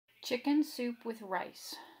Chicken Soup with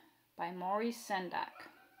Rice by Maurice Sendak,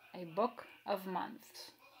 a book of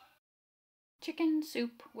months. Chicken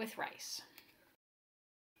soup with rice.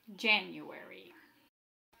 January.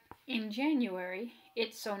 In January,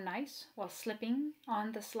 it's so nice, while slipping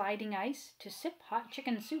on the sliding ice, to sip hot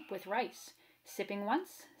chicken soup with rice. Sipping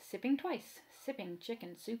once, sipping twice, sipping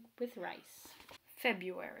chicken soup with rice.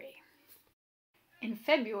 February. In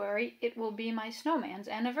February, it will be my snowman's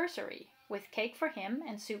anniversary, with cake for him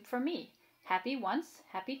and soup for me. Happy once,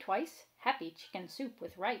 happy twice, happy chicken soup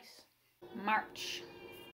with rice. March.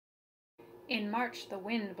 In March the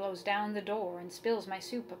wind blows down the door and spills my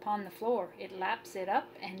soup upon the floor. It laps it up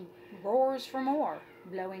and roars for more,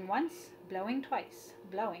 blowing once, blowing twice,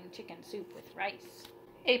 blowing chicken soup with rice.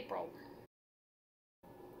 April.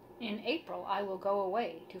 In April I will go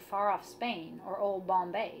away to far-off Spain or old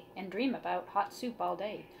Bombay and dream about hot soup all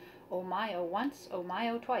day. Oh my, oh once, oh my,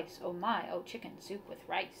 oh twice, oh my, oh chicken soup with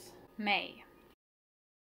rice. May.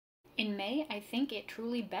 In May I think it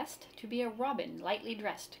truly best to be a robin lightly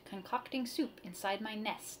dressed, concocting soup inside my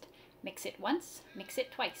nest. Mix it once, mix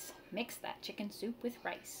it twice, mix that chicken soup with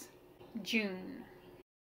rice. June.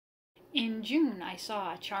 In June I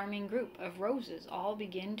saw a charming group of roses all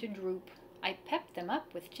begin to droop. I pepped them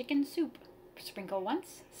up with chicken soup. Sprinkle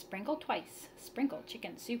once, sprinkle twice, sprinkle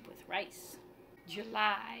chicken soup with rice.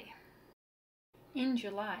 July. In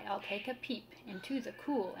July I'll take a peep into the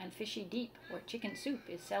cool and fishy deep, where chicken soup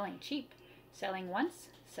is selling cheap. Selling once,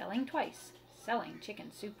 selling twice, selling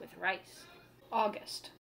chicken soup with rice. August.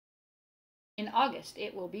 In August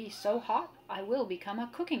it will be so hot, I will become a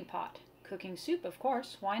cooking pot. Cooking soup, of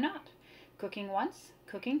course, why not? Cooking once,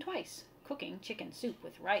 cooking twice, cooking chicken soup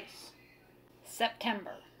with rice.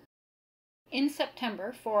 September. In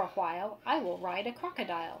September, for a while, I will ride a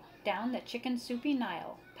crocodile down the chicken soupy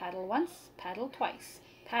Nile. Paddle once, paddle twice,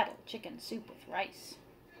 paddle chicken soup with rice.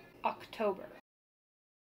 October.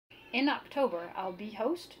 In October, I'll be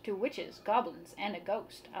host to witches, goblins, and a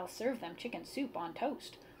ghost. I'll serve them chicken soup on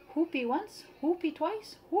toast. Whoopee once, whoopee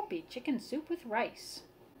twice, whoopee chicken soup with rice.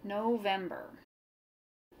 November.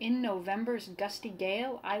 In November's gusty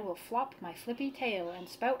gale, I will flop my flippy tail and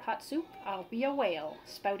spout hot soup. I'll be a whale,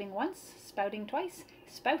 spouting once, spouting twice,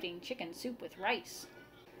 spouting chicken soup with rice.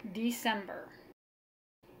 December.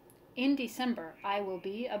 In December, I will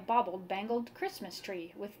be a baubled, bangled Christmas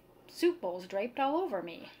tree with soup bowls draped all over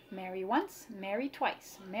me. Merry once, merry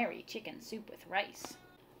twice, merry chicken soup with rice.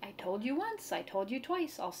 I told you once, I told you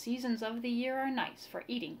twice, all seasons of the year are nice for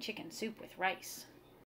eating chicken soup with rice.